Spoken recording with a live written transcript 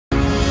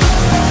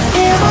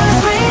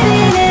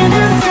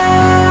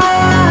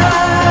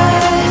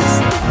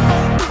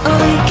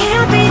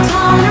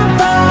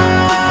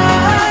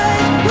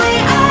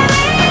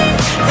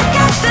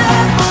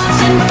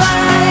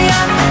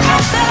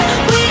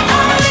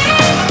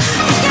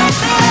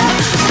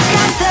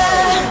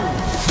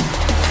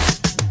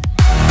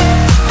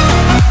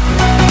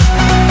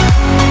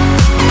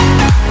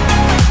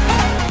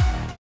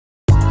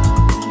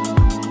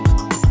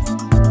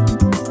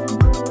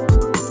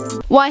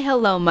Why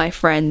hello my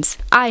friends,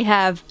 I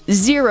have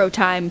zero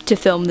time to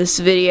film this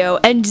video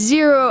and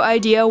zero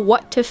idea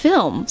what to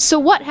film. So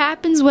what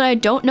happens when I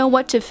don't know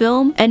what to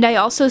film and I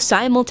also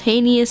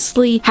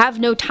simultaneously have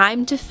no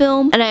time to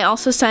film and I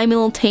also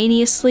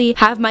simultaneously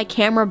have my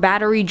camera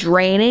battery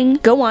draining?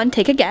 Go on,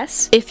 take a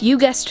guess. If you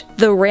guessed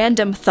the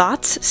Random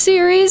Thoughts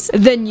series,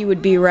 then you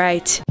would be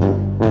right.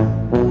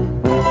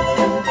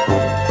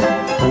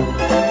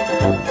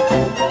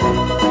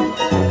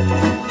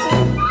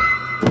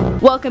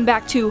 Welcome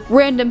back to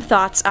Random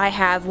Thoughts I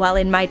Have While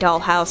in My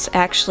Dollhouse.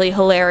 Actually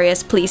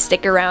hilarious, please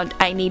stick around,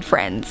 I need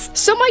friends.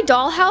 So my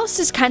dollhouse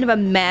is kind of a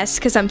mess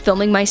because I'm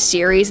filming my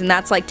series and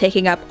that's like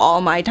taking up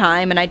all my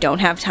time and I don't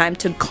have time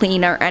to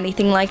clean or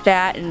anything like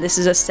that, and this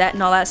is a set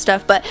and all that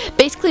stuff, but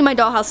basically my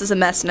dollhouse is a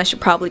mess and I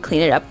should probably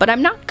clean it up, but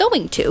I'm not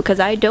going to because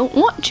I don't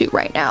want to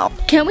right now.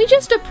 Can we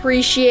just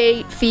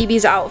appreciate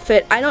Phoebe's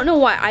outfit? I don't know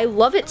why, I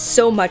love it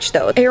so much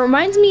though. It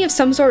reminds me of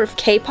some sort of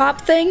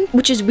K-pop thing,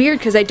 which is weird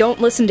because I don't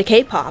listen to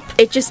K-pop.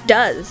 It just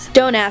does.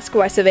 Don't ask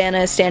why Savannah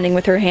is standing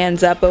with her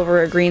hands up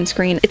over a green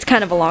screen. It's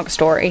kind of a long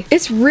story.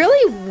 It's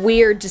really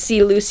weird to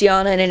see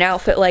Luciana in an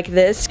outfit like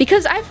this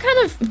because I've kind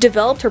of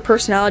developed her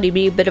personality to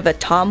be a bit of a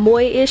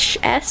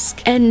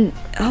tomboyish-esque, and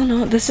I don't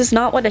know, this is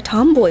not what a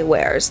tomboy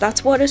wears.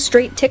 That's what a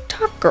straight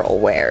TikTok girl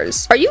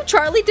wears. Are you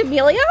Charlie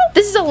D'Amelio?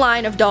 This is a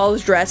line of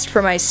dolls dressed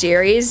for my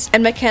series,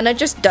 and McKenna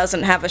just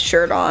doesn't have a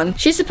shirt on.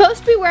 She's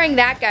supposed to be wearing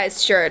that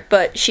guy's shirt,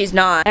 but she's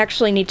not. I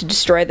actually need to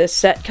destroy this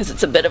set because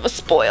it's a bit of a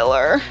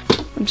spoiler.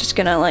 I'm just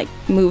gonna like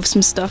move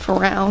some stuff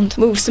around,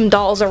 move some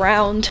dolls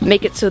around,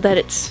 make it so that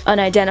it's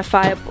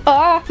unidentifiable.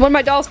 Ah, one of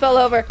my dolls fell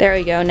over. There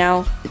we go,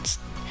 now it's,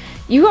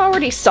 you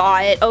already saw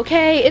it,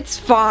 okay? It's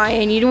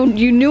fine.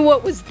 You knew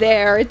what was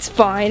there. It's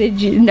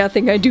fine.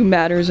 Nothing I do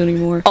matters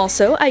anymore.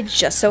 Also, I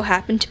just so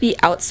happened to be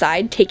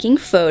outside taking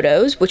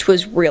photos, which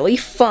was really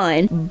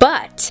fun.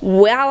 But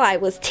while I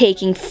was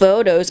taking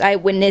photos, I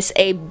witnessed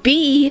a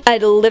bee, a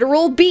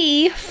literal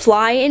bee,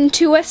 fly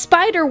into a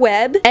spider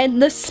web, and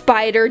the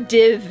spider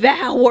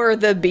devour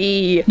the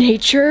bee.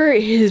 Nature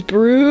is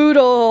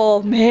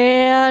brutal,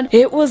 man.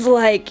 It was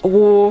like,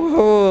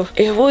 whoa,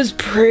 it was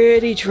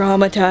pretty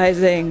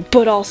traumatizing,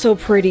 but also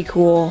pretty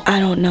cool.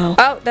 I don't know.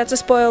 Oh, that's a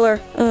spoiler.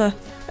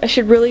 I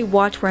should really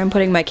watch where I'm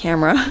putting my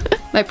camera.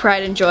 My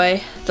pride and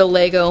joy, the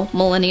Lego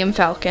Millennium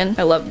Falcon.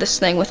 I love this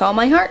thing with all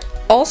my heart.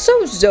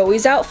 Also,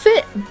 Zoe's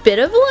outfit, bit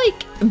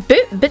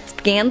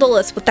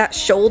scandalous with that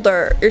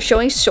shoulder. You're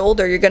showing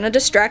shoulder, you're gonna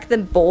distract the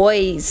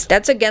boys.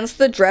 That's against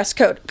the dress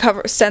code,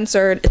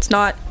 censored. It's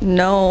not,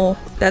 no,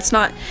 that's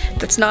not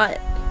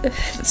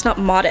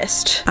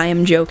modest. I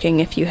am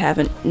joking if you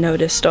haven't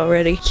noticed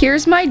already.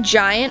 Here's my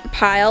giant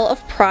pile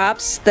of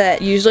props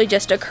that usually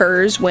just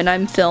occurs when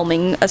I'm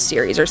filming a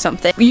series or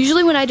something.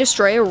 Usually when I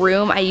destroy a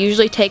room, I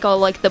usually take all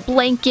like the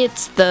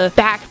blankets, the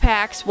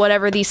backpacks,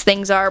 whatever these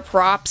things are,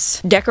 props,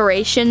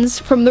 decorations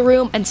from the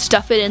room, and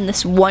stuff it in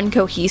this one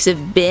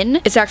cohesive bin.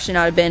 It's actually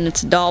not a bin,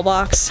 it's a doll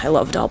box. I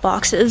love doll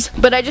boxes.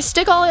 But I just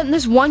stick all in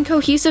this one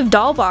cohesive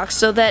doll box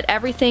so that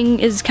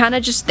everything is kind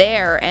of just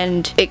there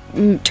and it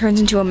turns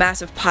into a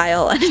massive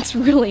pile, and it's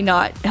really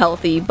not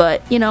healthy,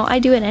 but you know, I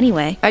do it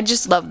anyway. I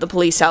just love the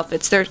police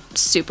outfits. They're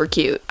super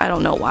cute. I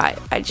don't know why.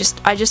 I just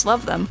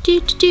love them.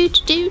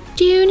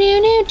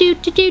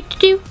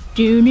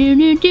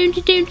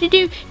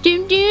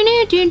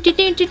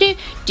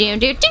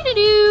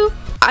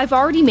 I've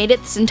already made it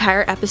this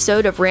entire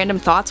episode of Random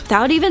Thoughts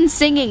without even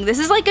singing. This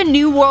is like a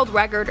new world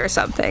record or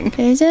something.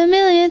 There's a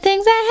million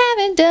things I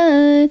haven't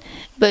done,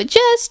 but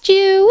just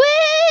you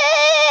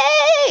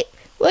wait.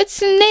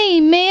 What's the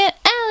name, man?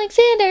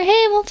 Alexander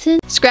Hamilton.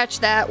 Scratch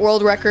that.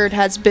 World record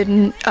has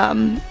been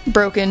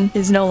broken.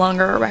 Is no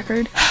longer a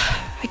record.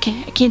 I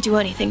can't do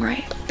anything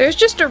right. There's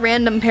just a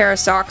random pair of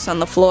socks on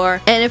the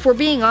floor, and if we're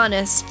being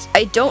honest,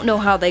 I don't know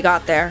how they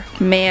got there.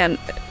 Man,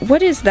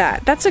 what is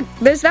that?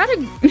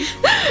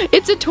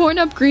 It's a torn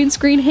up green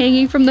screen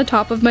hanging from the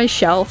top of my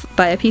shelf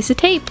by a piece of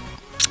tape.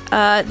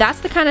 That's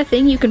the kind of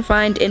thing you can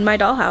find in my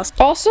dollhouse.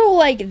 Also,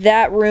 like,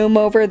 that room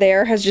over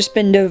there has just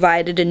been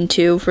divided in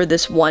two for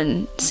this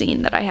one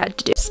scene that I had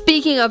to do.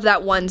 Speaking of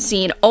that one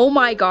scene, oh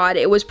my god,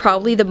 it was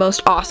probably the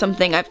most awesome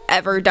thing I've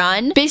ever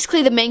done.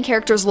 Basically, the main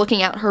character is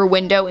looking out her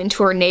window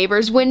into her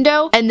neighbor's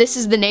window, and this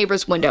is the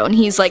neighbor's window, and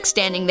he's like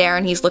standing there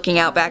and he's looking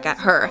out back at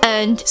her.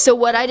 And so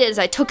what I did is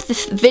I took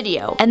this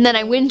video, and then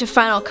I went into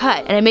Final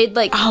Cut, and I made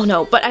like, I don't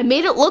know, but I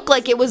made it look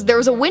like there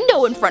was a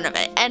window in front of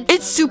it, and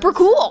it's super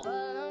cool.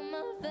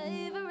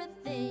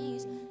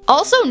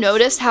 Also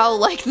notice how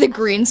like the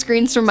green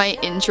screens from my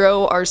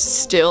intro are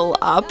still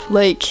up.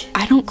 Like,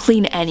 I don't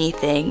clean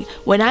anything.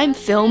 When I'm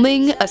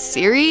filming a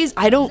series,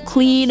 I don't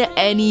clean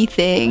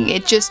anything.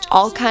 It just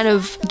all kind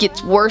of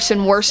gets worse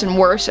and worse and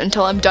worse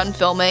until I'm done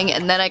filming,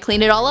 and then I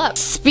clean it all up.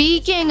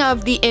 Speaking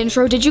of the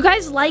intro, did you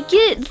guys like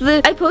it?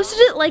 I posted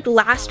it like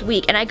last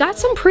week and I got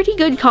some pretty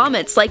good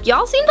comments. Like,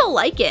 y'all seem to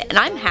like it, and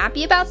I'm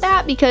happy about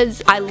that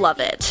because I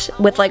love it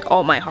with like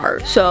all my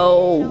heart.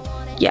 So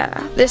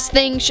Yeah, this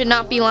thing should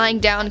not be lying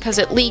down because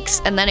it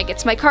leaks and then it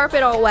gets my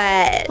carpet all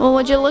wet. Well,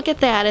 would you look at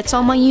that? It's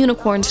all my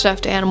unicorn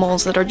stuffed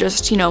animals that are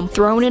just, you know,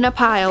 thrown in a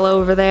pile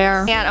over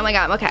there. And oh my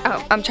god, okay,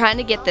 oh, I'm trying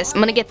to get this. I'm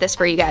gonna get this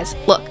for you guys.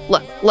 Look,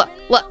 look, look,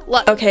 look,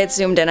 look. Okay, it's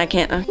zoomed in, I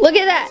can't. Look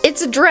at that,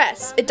 it's a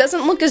dress. It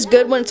doesn't look as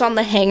good when it's on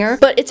the hanger,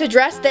 but it's a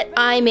dress that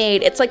I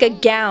made. It's like a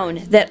gown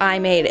that I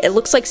made. It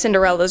looks like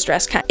Cinderella's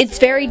dress kind. It's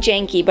very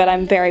janky, but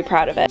I'm very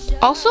proud of it.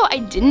 Also, I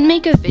didn't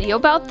make a video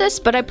about this,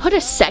 but I put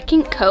a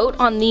second coat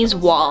on these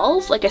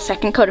walls, like a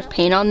second coat of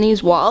paint on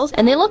these walls,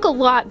 and they look a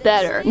lot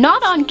better.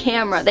 Not on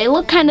camera, they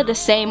look kind of the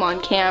same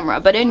on camera,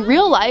 but in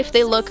real life,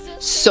 they look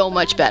so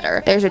much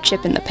better. There's a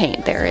chip in the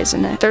paint there,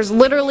 isn't it? There's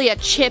literally a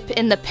chip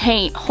in the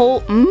paint.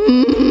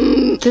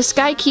 This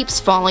guy keeps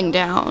falling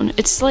down.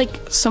 It's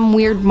like some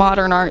weird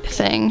modern art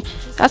thing.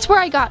 That's where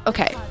I got,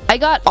 okay, I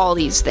got all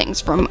these things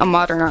from a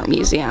modern art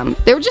museum.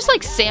 They were just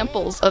like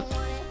samples of,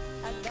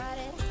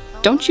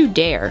 don't you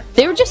dare.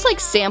 They were just like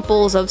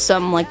samples of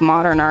some like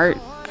modern art.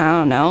 I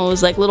don't know, it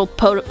was like little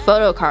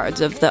photo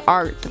cards of the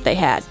art that they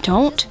had.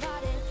 Don't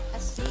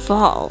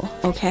fall,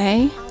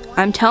 okay?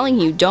 I'm telling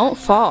you, don't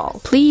fall.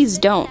 Please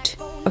don't,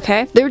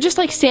 okay? They were just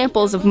like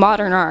samples of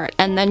modern art,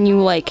 and then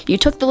you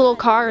took the little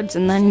cards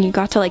and then you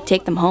got to like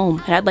take them home.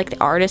 It had like the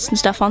artists and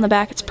stuff on the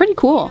back. It's pretty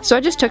cool. So I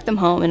just took them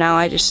home and now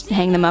I just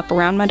hang them up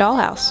around my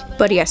dollhouse.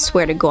 Buddy, I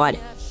swear to God.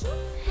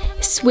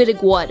 I swear to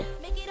God.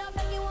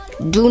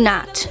 Do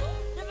not.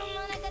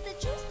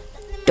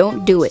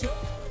 Don't do it.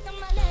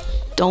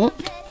 Don't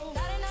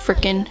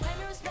frickin'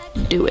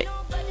 do it.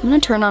 I'm gonna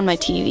turn on my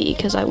TV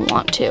because I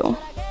want to.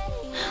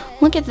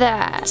 Look at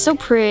that, so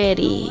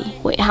pretty.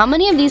 Wait, how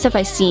many of these have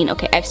I seen?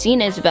 Okay, I've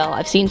seen Isabel,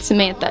 I've seen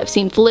Samantha, I've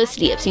seen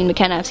Felicity, I've seen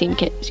McKenna, I've seen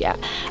kids, yeah.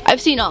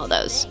 I've seen all of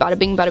those. Bada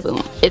bing, bada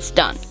boom. It's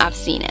done, I've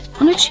seen it.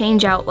 I'm gonna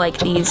change out like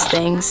these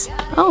things.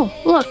 Oh,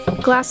 look,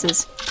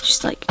 glasses.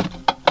 Just like,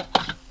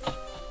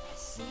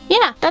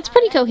 yeah, that's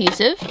pretty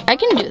cohesive. I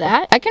can do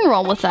that, I can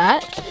roll with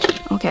that.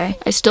 Okay,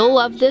 I still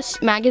love this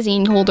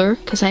magazine holder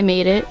because I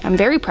made it. I'm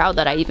very proud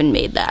that I even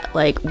made that.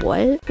 Like,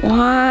 what?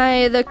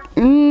 Why?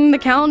 The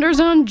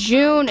calendar's on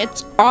June.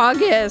 It's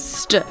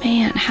August.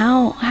 Man,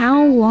 how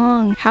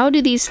long? How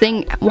do these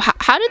things,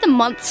 how do the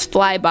months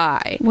fly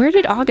by? Where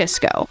did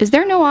August go? Is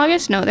there no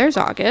August? No, there's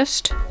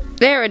August.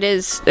 There it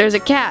is. There's a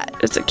cat.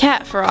 It's a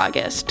cat for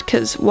August.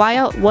 Because why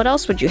else? What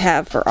else would you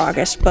have for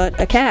August but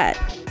a cat?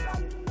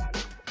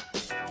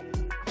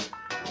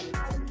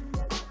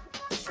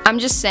 I'm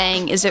just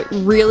saying, is it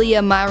really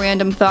a My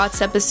Random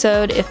Thoughts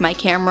episode if my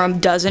camera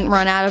doesn't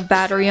run out of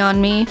battery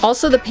on me?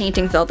 Also, the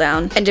painting fell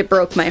down, and it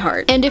broke my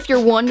heart. And if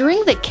you're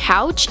wondering, the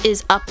couch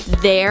is up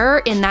there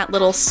in that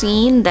little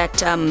scene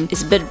that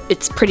is a bit,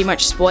 it's pretty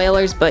much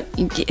spoilers, but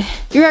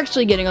you're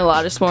actually getting a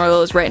lot of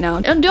spoilers right now.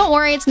 And don't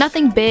worry, it's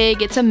nothing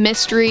big, it's a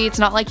mystery, it's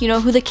not like you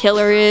know who the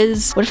killer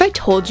is. What if I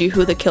told you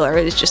who the killer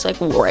is just like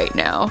right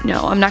now?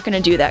 No, I'm not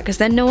gonna do that, because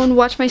then no one would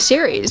watch my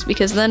series,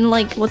 because then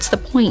like, what's the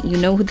point? You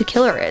know who the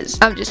killer is.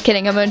 I'm just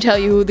kidding, I'm gonna tell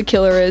you who the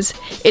killer is.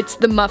 It's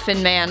the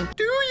Muffin Man.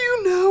 Do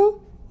you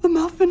know the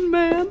Muffin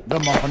Man? The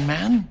Muffin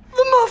Man?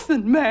 The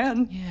Muffin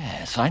Man.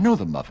 Yes, I know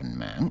the Muffin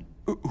Man.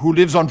 Who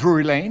lives on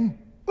Drury Lane?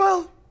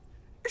 Well,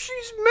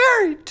 she's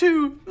married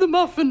to the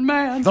Muffin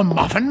Man. The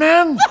Muffin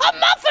Man? The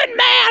Muffin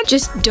Man!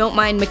 Just don't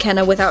mind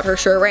McKenna without her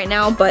shirt right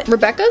now, but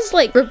Rebecca's,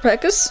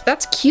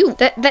 that's cute.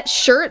 That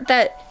shirt,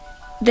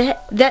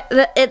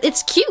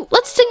 it's cute.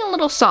 Let's sing a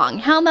little song.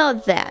 How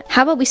about that?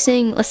 How about let's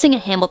sing a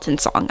Hamilton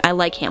song. I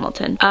like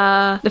Hamilton.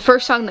 The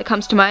first song that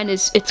comes to mind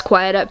is It's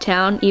Quiet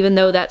Uptown, even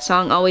though that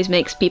song always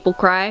makes people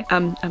cry.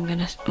 I'm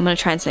gonna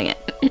try and sing it.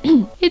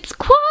 It's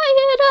quiet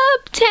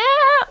uptown.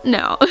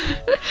 No.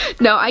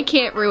 No, I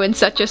can't ruin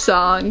such a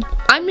song.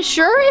 I'm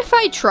sure if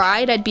I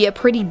tried, I'd be a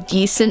pretty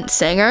decent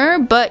singer,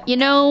 but you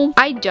know,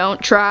 I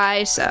don't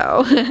try,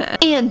 so.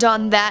 And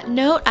on that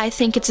note, I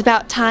think it's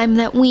about time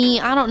that we,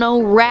 I don't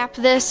know, wrap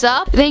this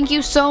up. Thank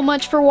you so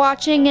much for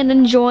watching and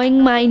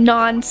enjoying my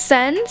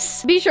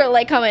nonsense. Be sure to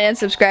like, comment, and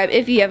subscribe.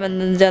 If you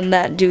haven't done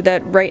that, do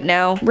that right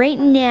now. Right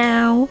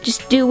now.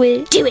 Just do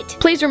it. Do it.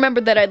 Please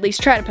remember that I at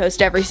least try to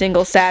post every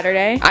single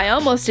Saturday. I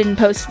almost didn't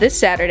post this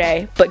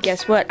Saturday, but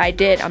guess what? I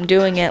did. I'm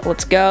doing it.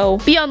 Let's go.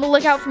 Be on the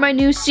lookout for my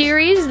new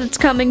series that's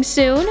coming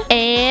soon.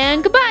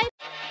 And goodbye.